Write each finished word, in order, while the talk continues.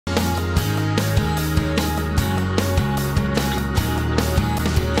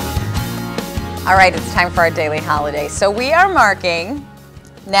All right, it's time for our daily holiday. So we are marking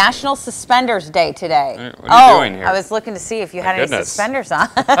National Suspenders Day today. What are you doing here? I was looking to see if you had any goodness. suspenders on.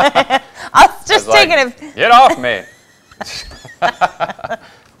 I was just taking a... Get off me.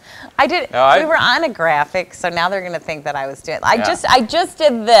 I did. No, we were on a graphic, so now they're going to think that I was doing. I just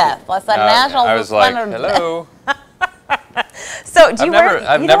did this. Plus a National I was like, Suspenders hello. So do you wear?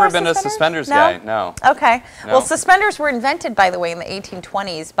 I've never been a suspenders guy. No. Okay. No. Well, suspenders were invented, by the way, in the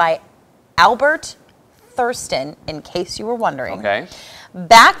 1820s by Albert Thurston, in case you were wondering. Okay.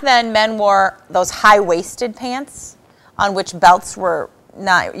 Back then, men wore those high-waisted pants on which belts were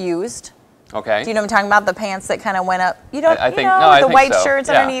not used. Okay. Do you know what I'm talking about? The pants that kind of went up. You don't. I think, you know, no, I the think white so. shirts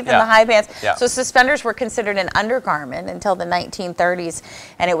Yeah, underneath yeah. and the high pants. Yeah. So suspenders were considered an undergarment until the 1930s,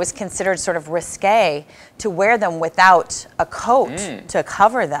 and it was considered sort of risque to wear them without a coat to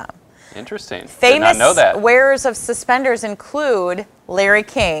cover them. Interesting. Famous Did not know that. wearers of suspenders include Larry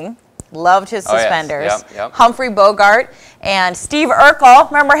King, loved his suspenders, yes. Yep. Humphrey Bogart, and Steve Urkel.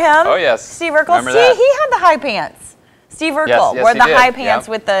 Remember him? Oh, yes. Steve Urkel. Remember See, that. he had the high pants. Steve Urkel yes, wore he the did. high pants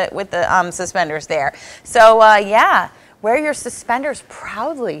Yep. with the suspenders there. So yeah, wear your suspenders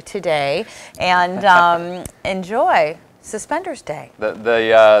proudly today and enjoy Suspenders Day.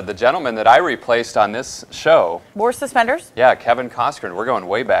 The gentleman that I replaced on this show. Wore suspenders? Yeah, Kevin Coskren. We're going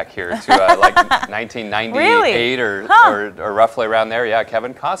way back here to like 1998 Really? or roughly around there. Yeah,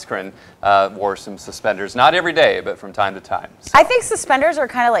 Kevin Coskren wore some suspenders. Not every day, but from time to time. So. I think suspenders are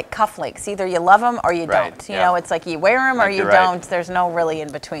kind of like cufflinks. Either you love them or you Right, don't. You yeah. know, it's like you wear them or you you're right. don't. There's no really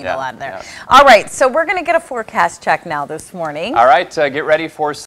in between a Yeah, lot there. yeah. All right, so we're going to get a forecast check now this morning. All right, get ready for